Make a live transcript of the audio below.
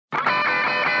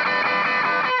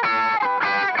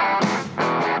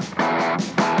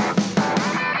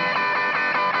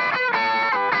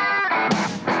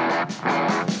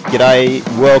G'day,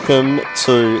 welcome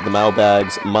to the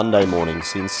Mailbags Monday morning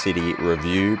Sin City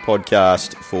review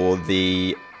podcast for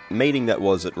the meeting that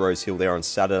was at Rosehill there on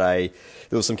Saturday.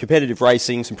 There was some competitive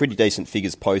racing, some pretty decent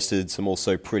figures posted, some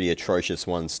also pretty atrocious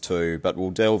ones too, but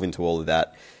we'll delve into all of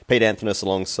that. Pete Anthonus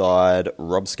alongside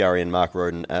Rob Scurry and Mark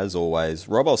Roden as always.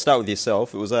 Rob, I'll start with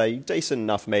yourself. It was a decent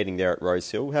enough meeting there at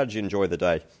Rosehill. How did you enjoy the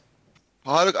day?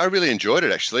 I really enjoyed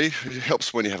it, actually. It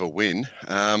helps when you have a win.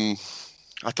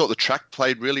 I thought the track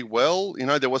played really well. You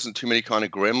know, there wasn't too many kind of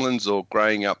gremlins or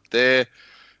greying up there.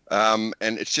 And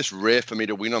it's just rare for me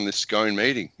to win on this Scone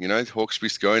meeting. You know, Hawkesbury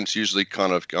Scone, it's usually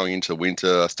kind of going into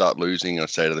winter, I start losing, and I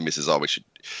say to the missus,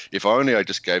 if only I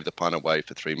just gave the punt away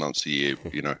for 3 months a year,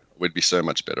 you know, we'd be so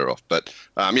much better off. But,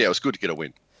 it was good to get a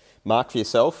win. Mark, for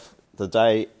yourself, the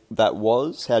day that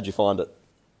was, how'd you find it?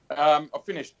 I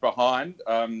finished behind,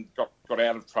 got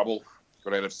out of trouble.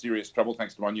 Got out of serious trouble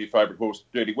thanks to my new favourite horse,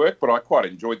 Dirty Work, but I quite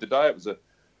enjoyed the day. It was a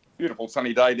beautiful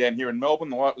sunny day down here in Melbourne.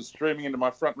 The light was streaming into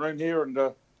my front room here, and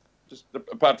just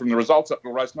apart from the results up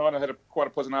till race 9, I had quite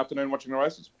a pleasant afternoon watching the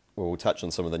races. Well, we'll touch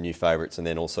on some of the new favourites and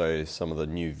then also some of the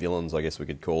new villains, I guess we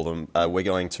could call them. We're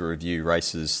going to review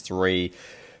races 3,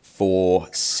 4,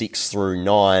 6 through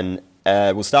 9.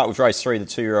 We'll start with race 3, the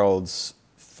 2-year-olds.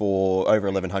 For over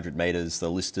 1,100 metres, the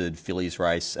listed fillies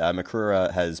race.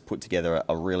 Makrura has put together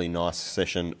a really nice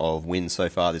session of wins so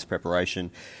far this preparation.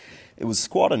 It was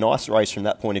quite a nice race from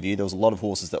that point of view. There was a lot of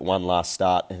horses that won last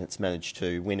start, and it's managed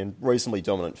to win in reasonably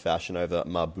dominant fashion over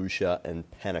Marbusha and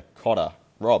Panacotta.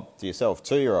 Rob, to yourself,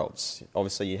 2-year-olds.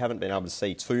 Obviously, you haven't been able to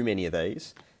see too many of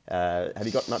these. Have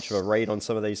you got much of a read on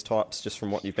some of these types just from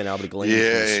what you've been able to glean from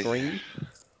the screen?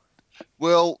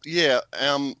 Well, yeah,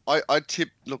 I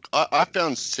tipped. Look, I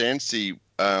found Sancy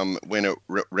when it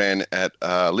ran at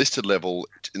listed level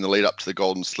in the lead up to the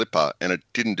Golden Slipper, and it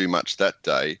didn't do much that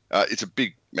day. It's a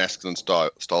big masculine style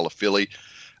of filly,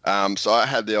 so I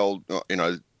had the old,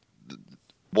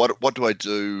 what do I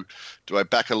do? Do I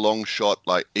back a long shot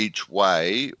like each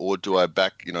way, or do I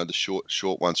back the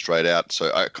short one straight out?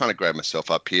 So I kind of grabbed myself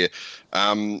up here,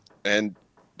 and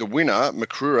the winner,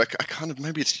 Makrura, I kind of,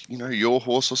 maybe it's, your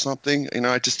horse or something.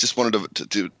 I just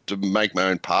wanted to make my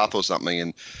own path or something.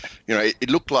 And, it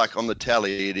looked like on the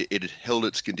tally, it had held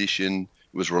its condition.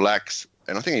 It was relaxed.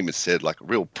 And I think it even said like a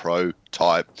real pro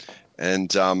type.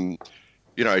 And,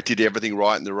 it did everything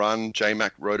right in the run.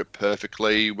 J-Mac rode it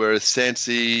perfectly. Whereas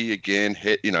Sancy, again,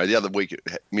 the other week it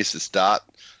missed the start.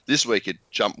 This week it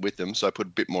jumped with them. So I put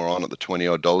a bit more on at the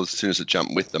 $20 as soon as it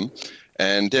jumped with them.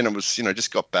 And then it was,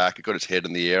 just got back. It got its head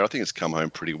in the air. I think it's come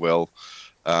home pretty well.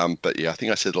 But yeah, I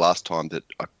think I said last time that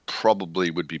I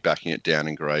probably would be backing it down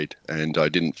in grade, and I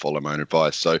didn't follow my own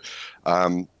advice. So,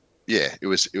 it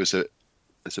was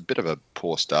a bit of a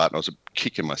poor start, and I was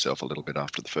kicking myself a little bit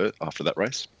after that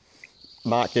race.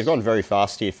 Mark, you've gone very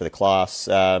fast here for the class.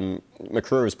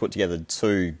 Makrura has put together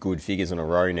 2 good figures in a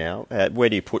row now. Where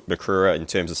do you put Makrura in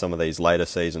terms of some of these later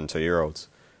season 2-year-olds?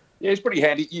 Yeah, it's pretty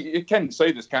handy. You can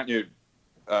see this, can't you?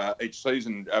 Each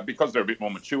season, because they're a bit more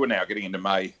mature now, getting into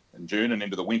May and June and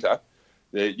into the winter,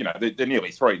 they're nearly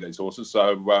 3, these horses.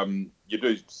 So you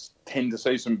do tend to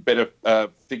see some better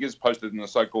figures posted in the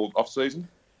so-called off-season.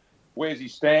 Where's he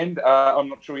stand? I'm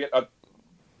not sure yet.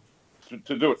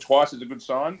 To do it twice is a good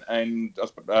sign. And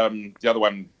the other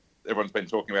one everyone's been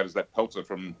talking about is that Peltzer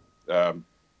from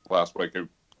last week, who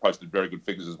posted very good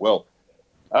figures as well.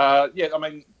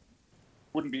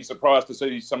 Wouldn't be surprised to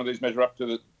see some of these measure up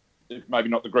to maybe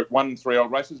not the Group 1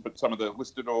 3-year-old races, but some of the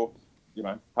listed or,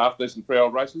 half-decent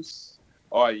 3-year-old races.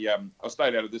 I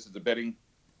stayed out of this as a betting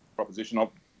proposition. I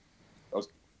was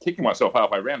kicking myself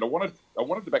halfway around. I wanted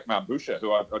to back Marbusha,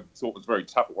 who I thought was very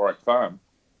tough at Warwick Farm,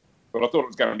 but I thought it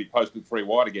was going to be posted 3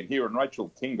 wide again here, and Rachel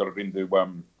King got it into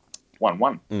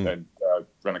 1-1 and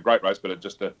ran a great race, but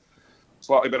just a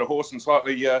slightly better horse and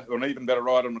slightly an even better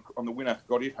ride on the winner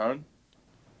got it home.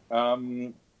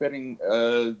 Betting,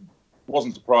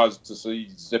 wasn't surprised to see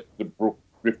Zepterbrook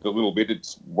drift a little bit.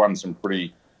 It's won some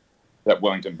that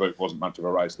Wellington boot wasn't much of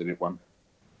a race that it won.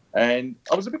 And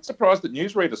I was a bit surprised that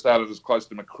Newsreader started as close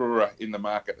to Makrura in the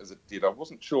market as it did. I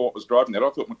wasn't sure what was driving that. I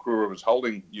thought Makrura was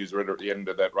holding Newsreader at the end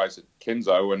of that race at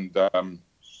Kenzo,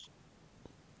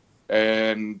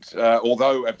 and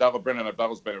although Brendan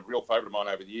Abdullah's been a real favourite of mine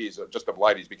over the years, just of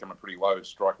late he's become a pretty low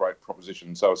strike rate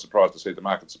proposition, so I was surprised to see the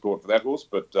market support for that horse.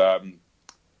 But,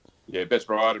 best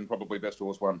ride and probably best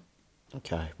horse won.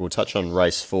 Okay, we'll touch on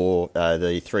race 4,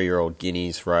 the 3-year-old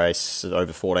Guineas race,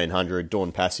 over 1,400,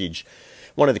 Dawn Passage.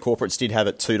 one of the corporates did have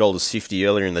it $2.50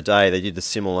 earlier in the day. They did a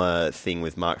similar thing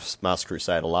with Mars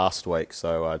Crusader last week.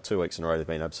 So 2 weeks in a row, they've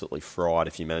been absolutely fried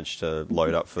if you manage to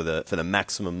load up for the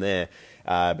maximum there.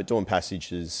 But Dawn Passage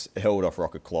has held off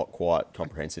Rocket Clock quite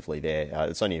comprehensively there.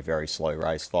 It's only a very slow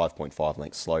race, 5.5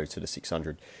 lengths slow to the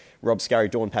 600. Rob Scurry,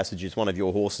 Dawn Passage is one of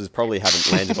your horses. Probably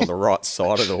haven't landed on the right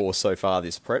side of the horse so far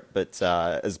this prep, but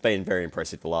has been very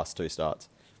impressive the last 2 starts.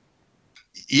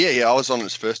 Yeah, I was on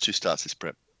its first 2 starts this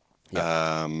prep, Yep.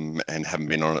 and haven't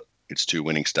been on its 2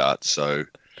 winning starts. So I'm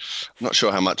not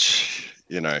sure how much,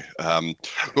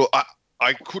 Well,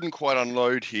 I couldn't quite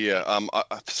unload here.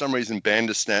 For some reason,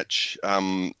 Bandersnatch,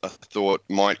 I thought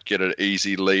might get an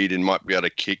easy lead and might be able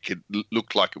to kick. It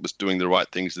looked like it was doing the right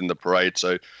things in the parade.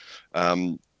 So,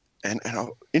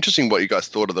 interesting what you guys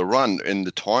thought of the run and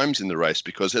the times in the race,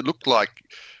 because it looked like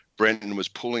Brenton was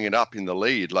pulling it up in the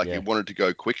lead, like he wanted to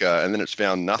go quicker, and then it's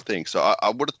found nothing. So I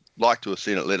would have liked to have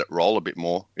seen it let it roll a bit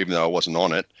more, even though I wasn't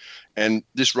on it. And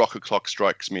this Rocket Clock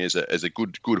strikes me as a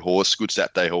good horse, good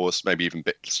Saturday horse, maybe even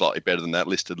slightly better than that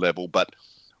listed level, but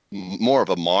more of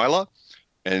a miler.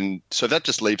 And so that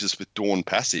just leaves us with Dawn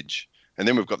Passage. And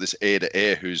then we've got this Air to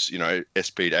Air who's,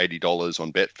 SP'd $80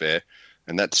 on Betfair,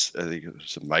 and that's, I think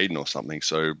it's a maiden or something.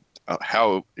 So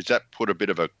how is that put a bit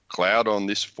of a cloud on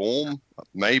this form?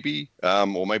 Maybe,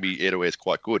 or maybe Air to Air is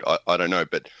quite good. I don't know,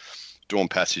 but Dawn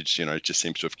Passage, just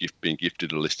seems to have been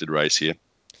gifted a listed race here.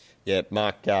 Yeah,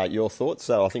 Mark, your thoughts?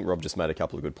 So I think Rob just made a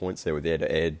couple of good points there with Air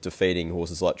to Air, defeating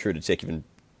horses like True Detective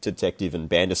and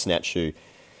Bandersnatch, who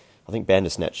I think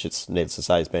Bandersnatch, it's needless to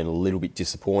say, has been a little bit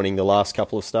disappointing the last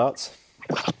couple of starts.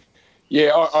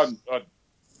 Yeah, I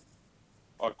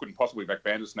couldn't possibly back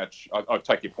Bandersnatch. I'd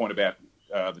take your point about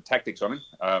the tactics on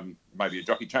him. Maybe a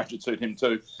jockey change would suit him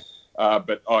too.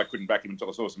 But I couldn't back him until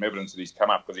I saw some evidence that he's come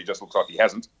up, because he just looks like he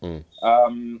hasn't. Air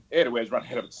to Air's run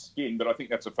out of its skin, but I think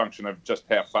that's a function of just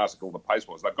how farcical the pace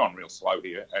was. They've gone real slow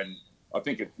here, and I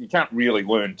think you can't really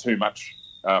learn too much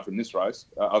from this race,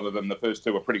 other than the first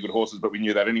 2 were pretty good horses, but we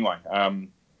knew that anyway.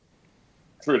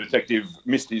 True Detective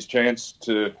missed his chance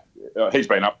to... he's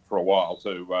been up for a while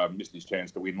too, missed his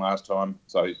chance to win last time,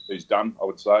 so he's done, I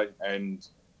would say. And,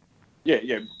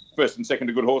 yeah, first and second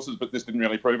are good horses, but this didn't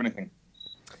really prove anything.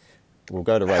 We'll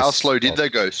go to race. How slow did they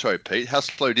go? Sorry, Pete. How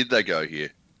slow did they go here?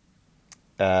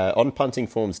 On Punting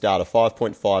Form's data,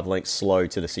 5.5 lengths slow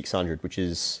to the 600, which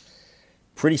is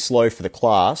pretty slow for the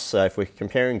class. So if we're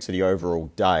comparing to the overall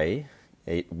day,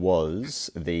 it was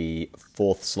the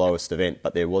 4th slowest event,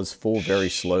 but there was 4 very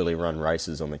slowly run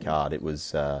races on the card. It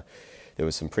was there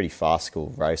was some pretty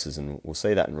farcical races, and we'll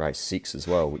see that in race 6 as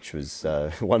well, which was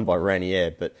won by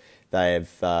Ranier, but they have,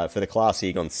 for the class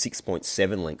here, gone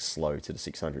 6.7 lengths slow to the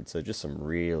 600. So just some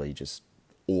really just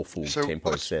awful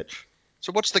tempo set.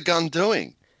 So what's the gun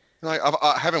doing? Like,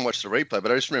 I haven't watched the replay,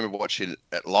 but I just remember watching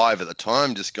it live at the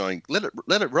time, just going, let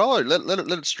it roll, let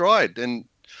it stride, and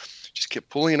just kept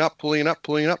pulling it up.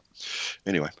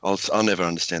 Anyway, I'll never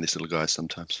understand this little guy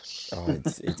sometimes.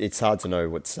 It's hard to know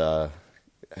what's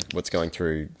going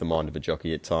through the mind of a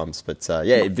jockey at times. But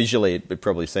visually it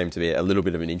probably seemed to be a little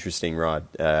bit of an interesting ride.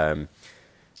 We'll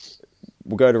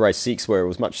go to race 6, where it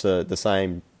was much the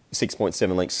same,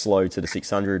 6.7 lengths slow to the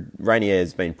 600. Rainier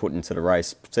has been put into the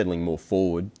race, settling more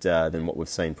forward than what we've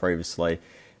seen previously.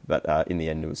 But in the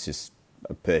end, it was just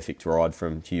a perfect ride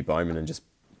from Hugh Bowman, and just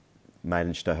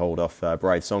managed to hold off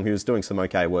Brave Song, who was doing some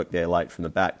okay work there late from the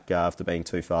back after being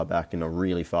too far back in a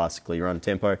really farcically run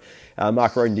tempo.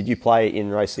 Mark Roden, did you play in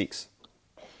race 6?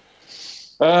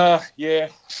 Yeah,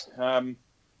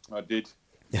 I did.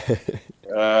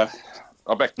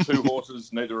 I backed 2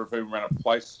 horses, neither of whom ran a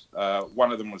place.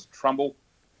 One of them was Trumbull,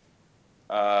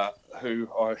 who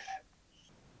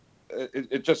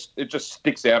it just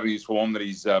sticks out in his form that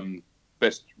he's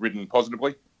best ridden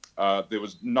positively. There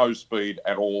was no speed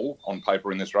at all on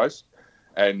paper in this race,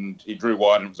 and he drew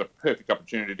wide, and it was a perfect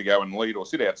opportunity to go and lead or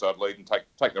sit outside lead and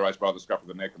take the race by the scruff of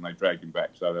the neck, and they dragged him back.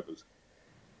 So that was...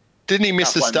 Didn't he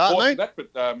miss the start, mate? That, but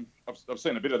I've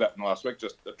seen a bit of that in the last week,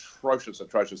 just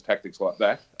atrocious tactics like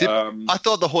that. I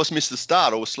thought the horse missed the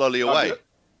start or was slowly away.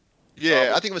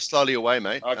 Yeah, I think it was slowly away,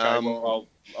 mate. Okay, I'll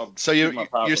so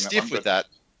you're stiff with that.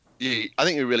 Yeah, I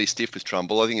think you're really stiff with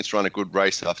Trumbull. I think it's run a good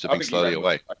race after being slowly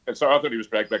away. So I thought he was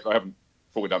dragged back. I haven't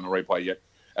fully done the replay yet.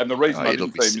 And the reason I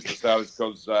didn't see Mr. Star is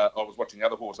because I was watching the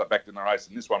other horse I backed in the race,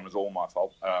 and this one was all my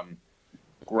fault.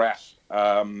 Grass.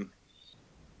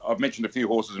 I've mentioned a few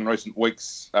horses in recent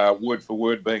weeks, word for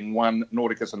word being one,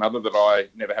 Nauticus another, that I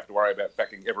never have to worry about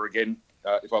backing ever again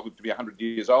if I live to be 100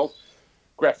 years old.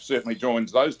 Graff certainly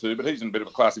joins those two, but he's in a bit of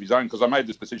a class of his own, because I made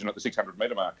this decision at the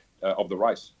 600-metre mark of the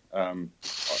race. I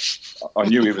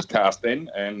knew he was cast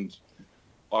then, and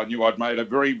I knew I'd made a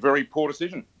very, very poor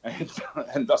decision,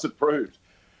 and thus it proved.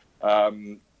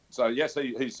 So, yes,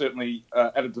 he's certainly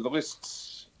added to the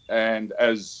lists. And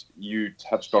as you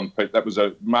touched on, Pete, that was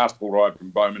a masterful ride from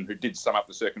Bowman, who did sum up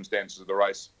the circumstances of the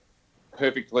race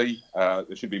perfectly.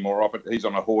 There should be more of it. He's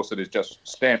on a horse that is just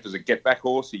stamped as a get-back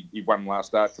horse. He won last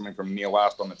start, coming from near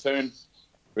last on the turn.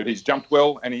 But he's jumped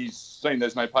well, and he's seen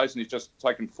there's no pace, and he's just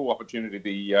taken full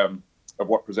opportunity of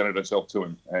what presented itself to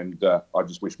him. And I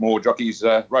just wish more jockeys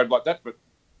rode like that, but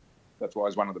that's why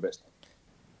he's one of the best.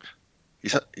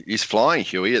 He's flying,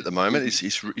 Huey, at the moment.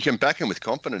 You can back him with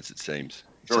confidence, it seems.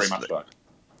 Very much so.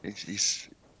 He's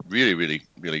really, really,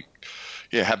 really,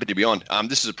 happy to be on.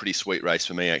 This is a pretty sweet race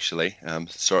for me, actually.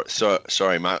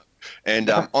 Sorry, Mark. And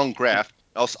on Graf,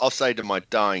 I'll say to my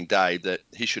dying day that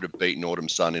he should have beaten Autumn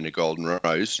Sun in a Golden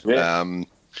Rose. Yeah.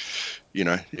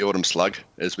 The Autumn Slug,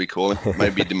 as we call him,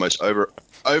 maybe the most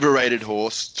overrated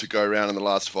horse to go around in the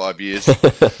last 5 years.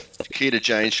 Keita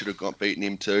James should have beaten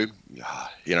him too.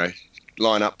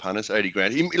 Line up punters, 80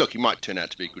 grand. He might turn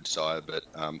out to be a good sire, but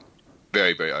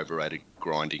very, very overrated,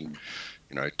 grinding,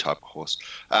 type of horse.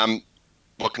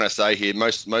 What can I say here?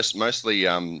 Mostly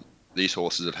these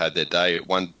horses have had their day. At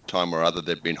one time or other,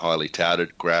 they've been highly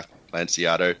touted. Graf,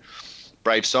 Lanciato,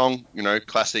 Brave Song,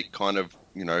 classic kind of,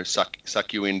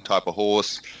 suck you in type of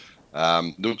horse.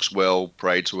 Looks well,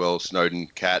 parades well, Snowden,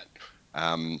 Cat.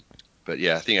 But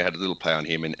yeah, I think I had a little play on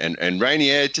him. And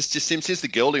Rainier, just since the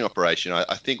gelding operation,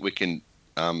 I think we can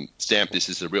stamp this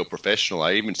as a real professional.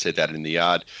 I even said that in the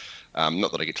yard.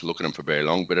 Not that I get to look at him for very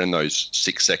long, but in those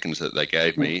 6 seconds that they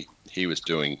gave me, he was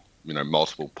doing,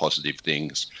 multiple positive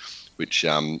things, which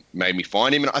made me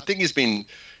find him. And I think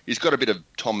he's got a bit of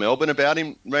Tom Melbourne about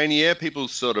him, Rainier. People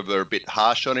sort of are a bit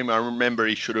harsh on him. I remember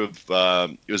he should have,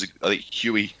 I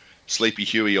think Sleepy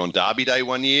Huey on Derby Day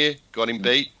one year got him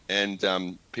beat, and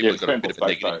people have got a bit of a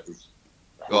negative.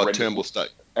 Turnbull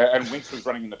Stoke. And Winks was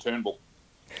running in the Turnbull,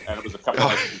 and it was a couple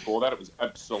of days before that. It was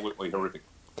absolutely horrific.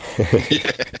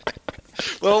 Yeah.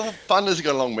 Well, punters have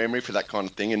got a long memory for that kind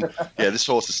of thing, and this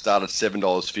horse has started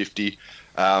 $7.50.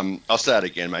 I'll say it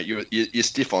again, mate. You're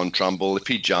stiff on Trumbull. If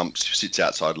he jumps, sits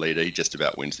outside leader, he just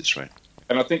about wins this round.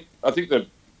 And I think the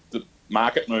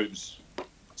market moves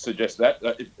suggest that.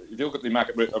 If you look at the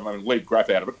market move, I'm going to leave Graf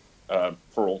out of it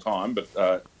for all time,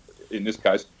 but in this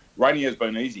case, Rainier's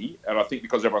been easy, and I think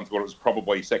because everyone thought it was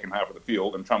probably second half of the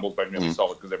field, and Trumbull's been really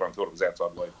solid because everyone thought it was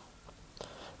outside lead.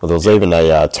 Well, there was even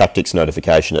a tactics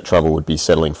notification that Trumbull would be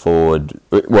settling forward.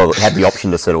 Well, it had the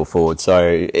option to settle forward,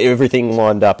 so everything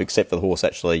lined up except for the horse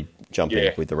actually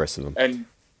jumping with the rest of them. And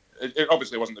it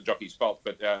obviously wasn't the jockey's fault,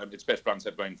 but its best runs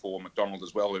have been for McDonald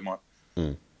as well, who might,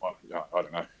 I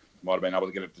don't know, might have been able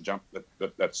to get it to jump, but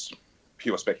that's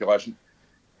pure speculation.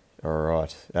 All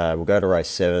right, we'll go to race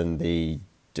 7, the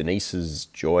Denise's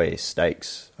Joy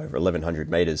Stakes, over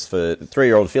 1,100 metres for the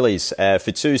 3-year-old fillies.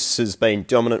 Fitous has been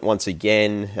dominant once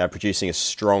again, producing a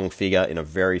strong figure in a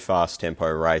very fast tempo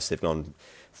race. They've gone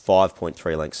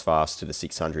 5.3 lengths fast to the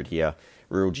 600 here.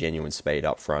 Real genuine speed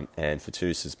up front, and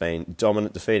Fitous has been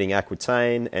dominant, defeating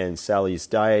Aquitaine and Sally's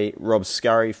Day. Rob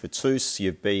Scurry, Fitous,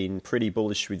 you've been pretty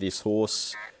bullish with this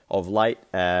horse of late.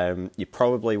 You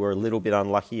probably were a little bit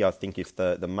unlucky. I think if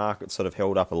the market sort of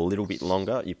held up a little bit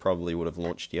longer, you probably would have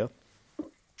launched here.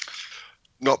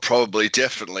 Not probably,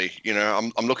 definitely.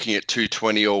 I'm looking at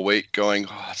 220 all week going,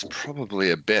 it's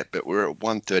probably a bet, but we're at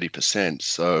 130%.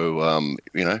 So,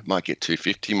 might get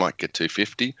 250, might get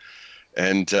 250.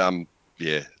 And,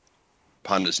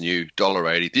 punters knew,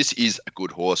 $1.80. This is a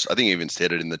good horse. I think I even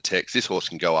said it in the text. This horse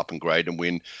can go up and grade and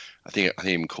win. I think I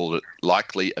even called it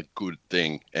likely a good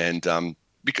thing. And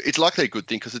it's likely a good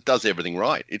thing because it does everything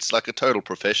right. It's like a total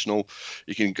professional.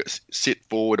 You can sit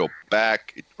forward or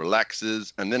back. It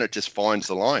relaxes, and then it just finds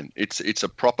the line. It's a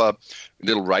proper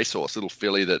little racehorse, little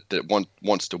filly that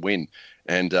wants to win.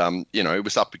 And, it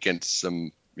was up against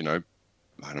some, I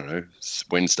don't know,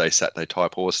 Wednesday, Saturday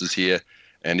type horses here.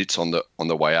 And it's on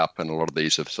the way up, and a lot of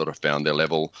these have sort of found their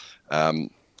level.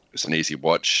 It's an easy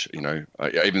watch, even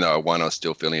though I won, I was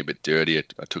still feeling a bit dirty.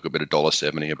 I took a bit of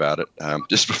 $1.70 about it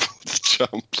just before the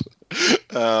jump.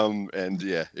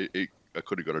 I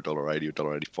could have got $1.80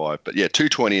 or $1.85. But yeah,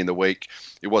 220 in the week.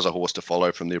 It was a horse to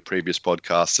follow from the previous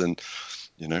podcasts. And,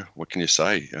 what can you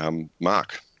say?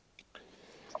 Mark?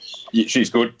 Yeah, she's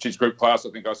good. She's group class.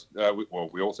 I think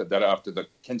we all said that after the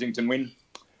Kensington win.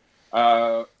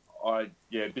 A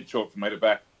bit short for me to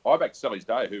back. I backed Sally's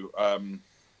Day, who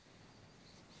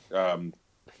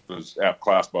was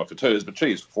outclassed by Fitous, but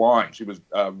she is flying. She was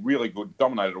really good,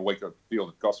 dominated a week of field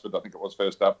at Gosford, I think it was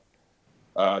first up.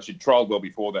 She trialled well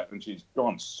before that, and she's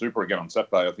gone super again on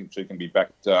Saturday. I think she can be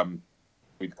backed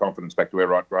with confidence back to her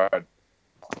right grade.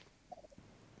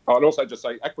 I'd also just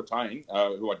say Aquitaine,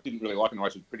 who I didn't really like in the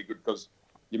race, was pretty good because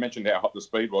you mentioned how hot the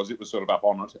speed was. It was sort of up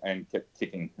on it and kept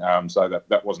kicking, so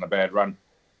that wasn't a bad run.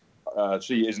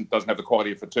 She doesn't have the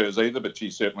quality of Faters either, but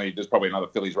there's probably another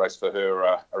fillies race for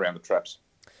her around the traps.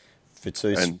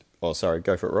 Faters, sorry,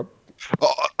 go for it, Rob.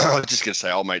 Oh, I was just going to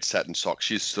say, old mate Satin Sock,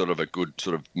 she's sort of a good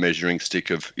sort of measuring stick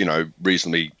of,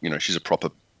 reasonably, she's a proper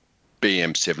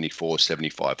BM 74,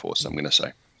 75 horse, I'm going to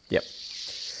say. Yep.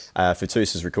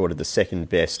 Faters has recorded the second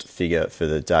best figure for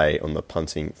the day on the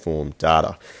punting form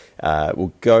data.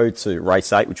 We'll go to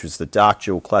race 8, which was the Dark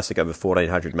Jewel Classic over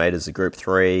 1,400 metres, the Group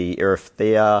 3.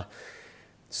 Erithea,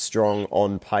 strong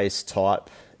on-pace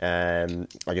type. I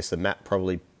guess the map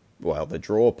the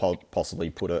draw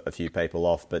possibly put a few people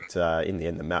off, but in the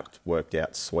end the map worked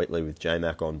out sweetly with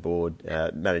J-Mac on board.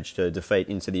 Managed to defeat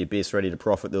Into the Abyss, Ready to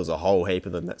Profit. There was a whole heap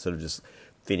of them that sort of just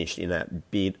finished in that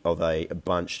bit of a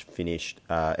bunch, finished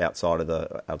outside of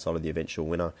the eventual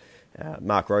winner.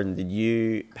 Mark Roden, did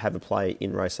you have a play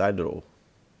in race 8 at all?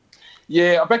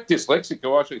 Yeah, I backed Dyslexic,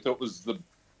 who I actually thought was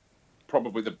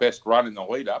probably the best run in the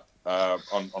lead up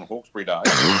on Hawkesbury Day.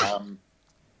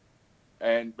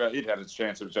 And it had its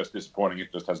chance. It was just disappointing.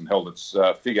 It just hasn't held its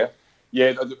figure.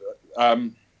 Yeah,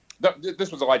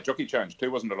 this was a late jockey change too,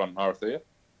 wasn't it, on Arithea?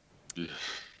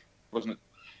 Wasn't it?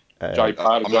 Jay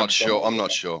Parr. I'm not sure.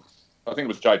 I think it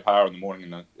was Jay Parr in the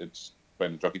morning, and it's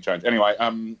been a jockey change. Anyway,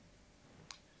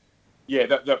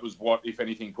 that was what, if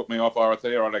anything, put me off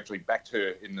Arithea. I'd actually backed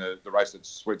her in the race that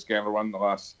Sweet Scandal won the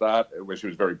last start, where she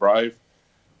was very brave.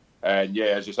 And yeah,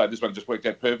 as you say, this one just worked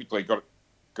out perfectly. Got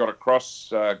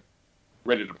across,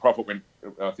 Ready to Profit went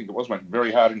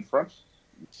very hard in front.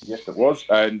 Yes, it was.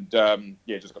 And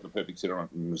just got the perfect sitter on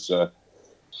it, and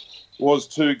was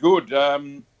too good.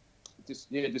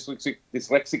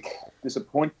 Dyslexic,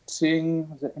 disappointing.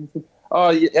 Was there anything? Oh,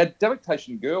 yeah,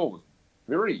 Delectation Girl was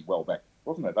very well back,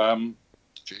 wasn't it?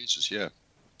 Jesus, yeah,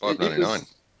 $5.99.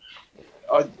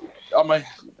 I mean,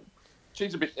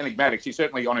 she's a bit enigmatic. She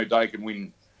certainly on her day can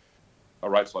win a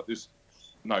race like this,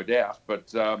 no doubt.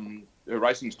 But her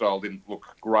racing style didn't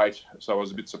look great, so I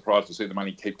was a bit surprised to see the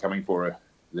money keep coming for her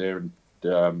there. And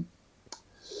and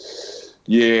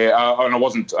I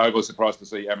wasn't overly surprised to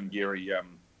see Amangiri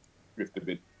drift a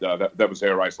bit. That was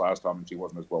her race last time, and she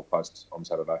wasn't as well placed on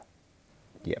Saturday.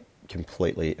 Yeah,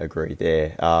 completely agree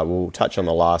there. We'll touch on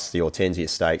the Hortensia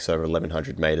Stakes over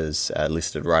 1,100 metres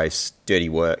listed race. Dirty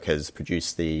Work has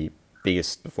produced the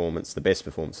best performance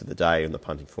of the day on the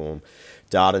punting form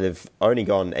data. They've only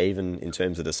gone even in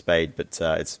terms of the speed, but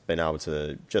it's been able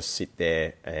to just sit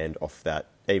there and off that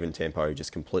even tempo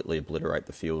just completely obliterate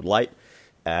the field late.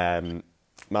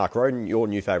 Mark Roden, your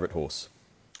new favourite horse?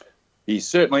 He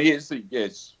certainly is. He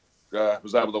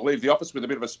was able to leave the office with a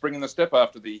bit of a spring in the step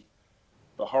after the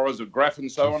horrors of Graff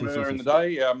and so on earlier in the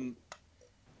day.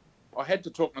 I had to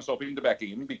talk myself into backing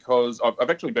him because I've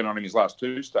actually been on him his last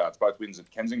two starts, both wins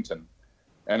at Kensington.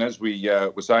 And as we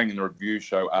were saying in the review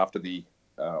show after the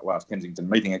last Kensington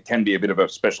meeting, it can be a bit of a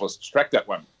specialist track, that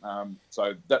one.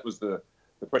 So that was the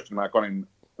question mark on him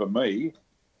for me.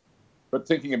 But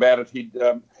thinking about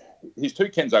it, his two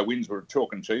Kenzo wins were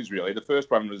chalk and cheese, really. The first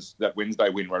one was that Wednesday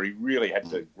win where he really had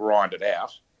to grind it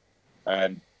out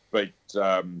and beat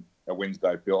a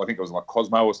Wednesday field. I think it was like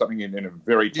Cosmo or something in a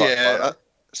very tight photo.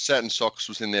 Satin Socks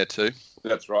was in there too.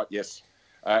 That's right, yes.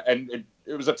 And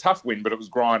it was a tough win, but it was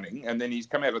grinding. And then he's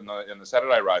come out in the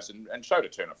Saturday race and showed a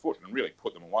turn of foot and really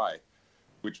put them away,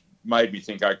 which made me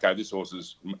think, okay, this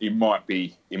horse he might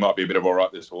be a bit of all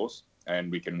right, this horse,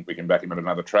 and we can back him at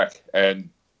another track. And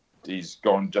he's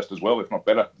gone just as well, if not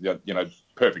better.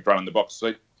 Perfect run in the box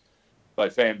seat. They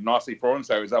fanned nicely for him,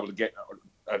 so he was able to get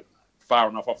far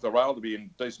enough off the rail to be in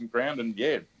decent ground. And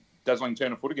dazzling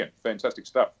turn of foot again. Fantastic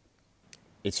stuff.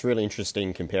 It's really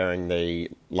interesting comparing the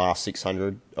last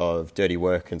 600 of Dirty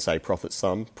Work and, say, Prophet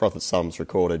Sum. Prophet Sum's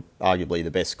recorded arguably the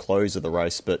best close of the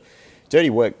race, but Dirty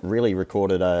Work really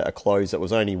recorded a close that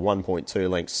was only 1.2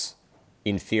 lengths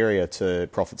inferior to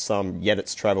Prophet Sum, yet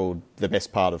it's travelled the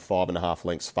best part of 5.5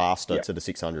 lengths faster to the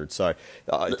 600. So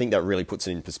I think that really puts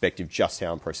it in perspective just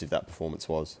how impressive that performance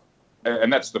was.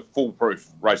 And that's the foolproof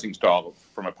racing style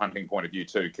from a punting point of view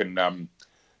too. Can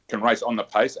race on the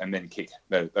pace and then kick.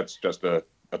 That's just a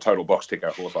total box ticker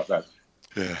horse like that.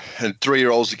 Yeah, and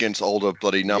 3-year-olds against older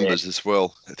bloody numbers as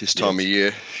well at this time of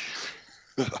year.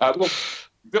 Look,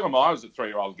 Villa Meyer was a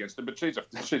 3-year-old against him, but she's a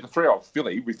 3-year-old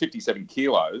filly with 57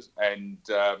 kilos and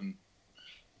a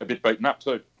bit beaten up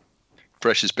too.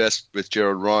 Fresh is best with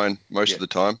Gerald Ryan most of the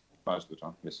time. Most of the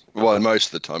time, yes. Well, most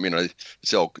of the time,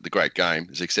 it's all the great game.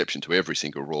 There's an exception to every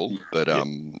single rule, but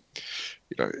and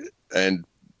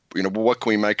what can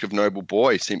we make of Noble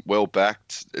Boy? He seemed well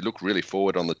backed. It looked really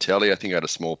forward on the telly. I think I had a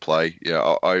small play.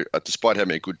 Yeah, I despite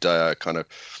having a good day, I kind of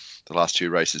the last 2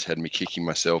 races had me kicking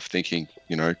myself, thinking,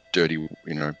 dirty,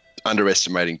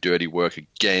 underestimating Dirty Work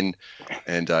again,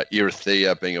 and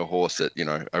Irithea being a horse that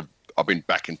I've been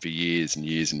backing for years and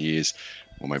years and years.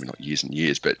 Well, maybe not years and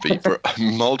years, but for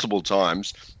multiple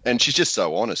times. And she's just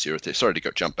so honest, Irithea. Sorry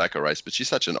to jump back a race, but she's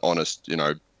such an honest,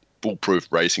 foolproof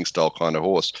racing style kind of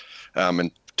horse.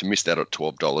 And to miss that at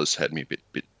 $12 had me a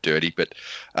bit dirty. But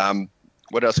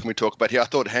what else can we talk about here? I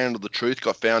thought Handle the Truth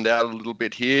got found out a little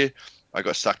bit here. I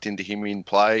got sucked into him in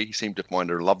play. He seemed to find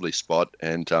a lovely spot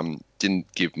and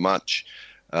didn't give much.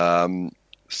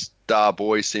 Star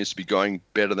Boy seems to be going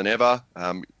better than ever.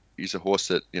 He's a horse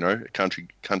that, a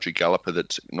country galloper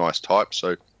that's a nice type,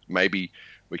 so maybe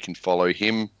we can follow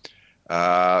him.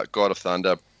 God of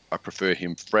Thunder, I prefer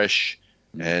him fresh,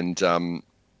 and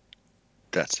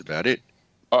that's about it.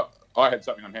 I had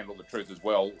something on Handle the Truth as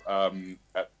well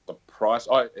at the price.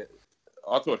 I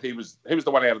thought he was the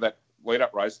one out of that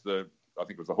lead-up race, I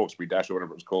think it was the Hawkesbury Dash or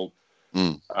whatever it was called,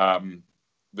 that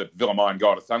Villamine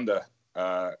God of Thunder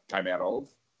came out of.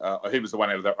 He was the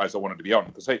one out of that race I wanted to be on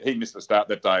because he missed the start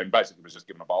that day and basically was just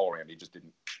given a bowl around. He just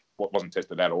wasn't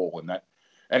tested at all in that.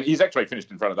 And he's actually finished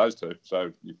in front of those two.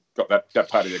 So you've got that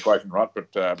part of the equation right,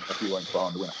 but a few lengths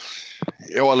behind the winner.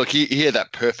 Yeah, well, look, he had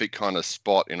that perfect kind of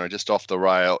spot, just off the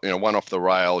rail, one off the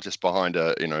rail, just behind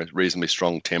a, reasonably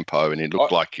strong tempo, and it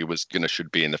looked like he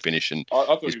should be in the finish, and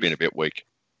he's been a bit weak.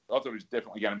 I thought he was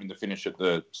definitely going to be in the finish at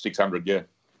the 600, yeah.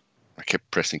 I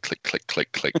kept pressing click, click,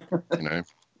 click, click, $12,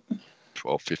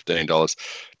 $15.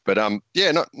 But,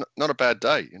 not a bad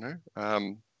day,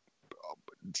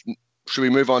 Should we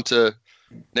move on to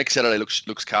next Saturday?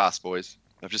 Looks cast, boys.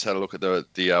 I've just had a look at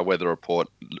the weather report.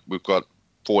 We've got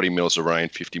 40 mils of rain,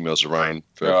 50 mils of rain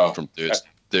from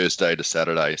Thursday to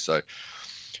Saturday. So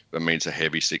that means a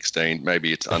heavy 16.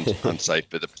 Maybe it's unsafe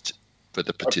for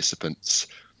the participants.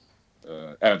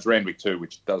 And it's Randwick too,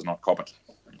 which does not cop it.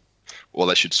 Well,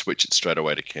 they should switch it straight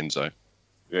away to Kenzo.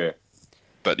 Yeah.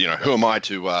 But, who am I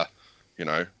to,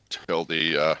 tell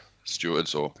the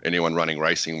stewards or anyone running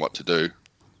racing what to do?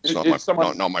 It's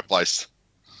not my place.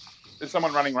 Is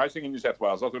someone running racing in New South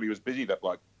Wales? I thought he was busy, that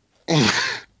bloke.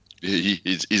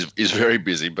 He's very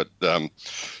busy, but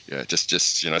just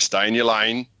stay in your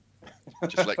lane.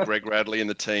 Just let Greg Radley and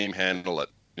the team handle it.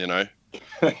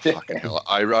 Fucking hell,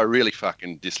 I really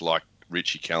fucking dislike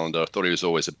Richie Callender. I thought he was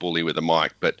always a bully with a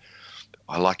mic, but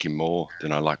I like him more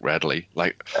than I like Radley.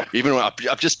 Like, even when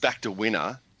I've just backed a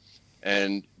winner,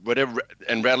 and whatever,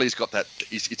 and Radley's got that.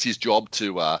 It's his job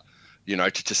to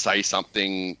to say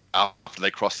something after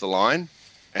they cross the line.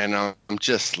 And I'm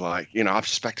just like, I've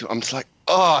just backed. I'm just like,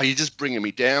 oh, you're just bringing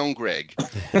me down, Greg.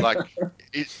 Like,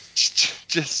 it's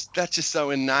that's just so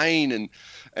inane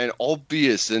and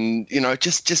obvious, and you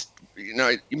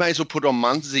may as well put on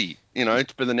Munsey,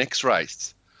 for the next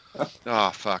race.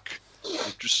 Oh fuck,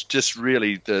 just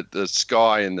really the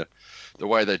Sky and the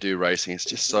way they do racing. It's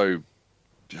just so.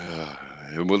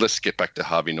 Well, let's get back to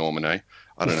Harvey Norman, eh?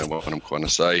 I don't know what I'm going to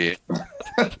say here.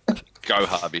 Go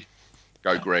Harvey,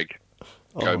 go Greg.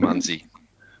 Go Munsey.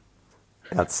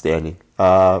 Outstanding.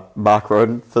 Mark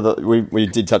Roden, we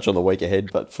did touch on the week ahead,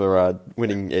 but for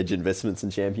Winning Edge Investments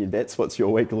and Champion Bets, what's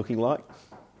your week looking like?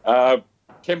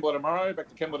 Kembla tomorrow, back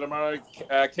to Kembla tomorrow.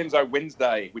 Kenzo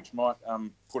Wednesday, which might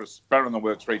put a spanner in the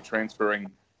works retransferring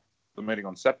the meeting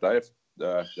on Saturday if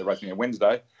they're racing on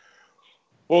Wednesday.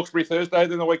 Hawkesbury Thursday,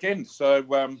 then the weekend. So,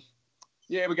 we're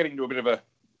getting into a bit of a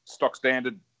stock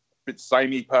standard, bit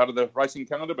samey part of the racing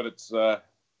calendar, but it's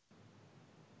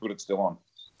good it's still on.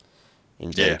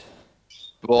 Indeed. Yeah.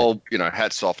 Well,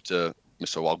 hats off to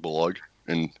Mr. Wogbalog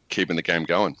and keeping the game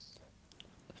going.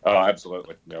 Oh,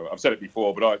 absolutely. I've said it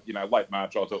before, but late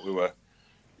March, I thought we were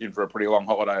in for a pretty long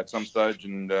holiday at some stage,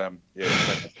 and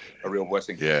it's a real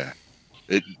blessing. Yeah.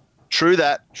 True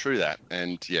that.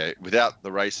 And without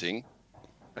the racing,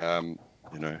 be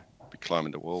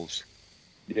climbing the walls.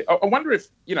 Yeah. I wonder if,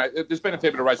 there's been a fair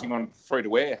bit of racing on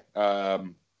free-to-air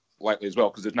lately as well,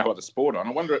 because there's no other sport on.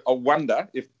 I wonder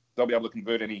if they'll be able to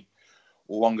convert any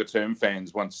longer-term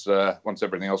fans once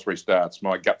everything else restarts.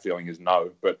 My gut feeling is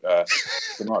no, but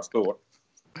it's a nice thought.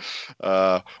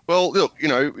 Well, look,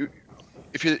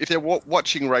 if they're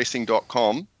watching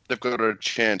racing.com, they've got a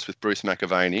chance with Bruce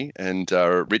McAvaney and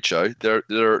Richo.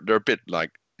 They're a bit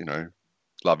like,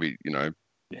 lovely,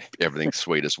 everything's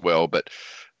sweet as well, but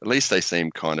at least they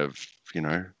seem kind of,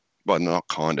 well, not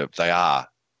kind of, they are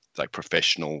like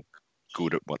professional,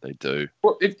 good at what they do.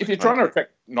 Well, if you're trying to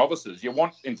attract novices, you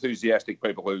want enthusiastic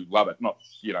people who love it, not,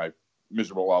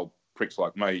 miserable old pricks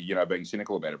like me, being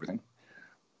cynical about everything.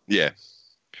 Yeah.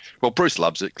 Well, Bruce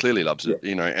loves it, clearly loves it,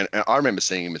 you know, and I remember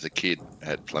seeing him as a kid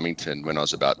at Flemington when I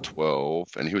was about 12,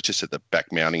 and he was just at the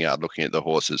back mounting yard looking at the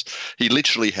horses. He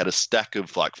literally had a stack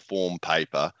of like form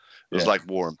paper. It was like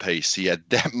War and Peace. He had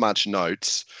that much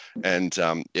notes, and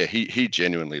he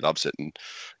genuinely loves it. And,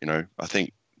 you know, I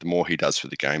think the more he does for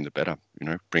the game, the better, you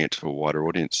know, bring it to a wider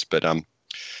audience. But,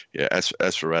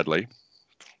 as for Radley,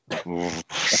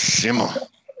 simmer.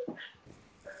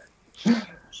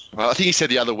 Well, I think he said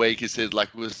the other week, he said, like,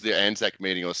 it was the Anzac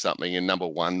meeting or something, and number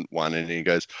one won, and he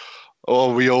goes,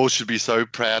 "Oh, we all should be so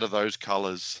proud of those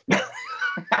colours."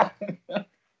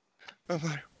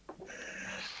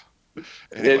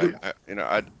 Anyway,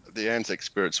 the Anzac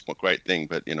spirit's a great thing,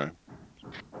 but, you know.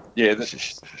 Yeah,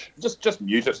 just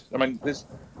mute it. I mean,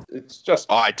 it's just...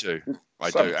 I do.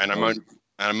 And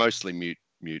I mostly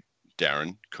mute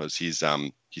Darren, because he's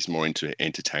more into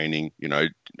entertaining, you know,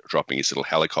 dropping his little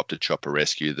helicopter chopper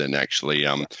rescue than actually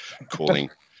calling.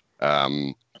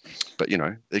 But, you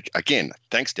know, again,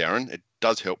 thanks, Darren. It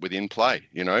does help with in-play,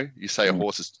 you know. You say a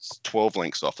horse is 12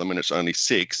 lengths off them and it's only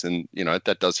 6, and, you know,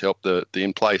 that does help the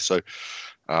in-play. So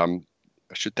I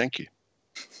should thank you.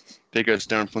 There goes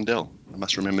Darren Flindell. I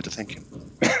must remember to thank him.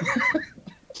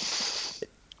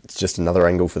 It's just another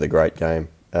angle for the great game.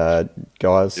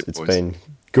 Guys, it's been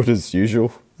good as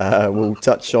usual. We'll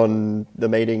touch on the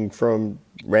meeting from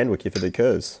Randwick if it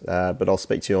occurs, but I'll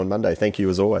speak to you on Monday. Thank you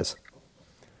as always.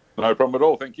 No problem at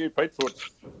all. Thank you, Pete, for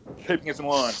keeping us in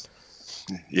line.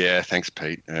 Yeah, thanks,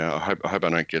 Pete. I hope I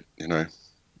don't get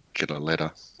a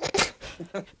letter.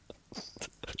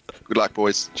 Good luck,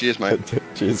 boys. Cheers, mate.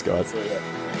 Cheers, guys. Thank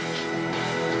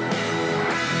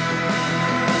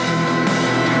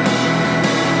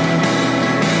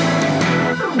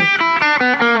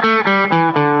you.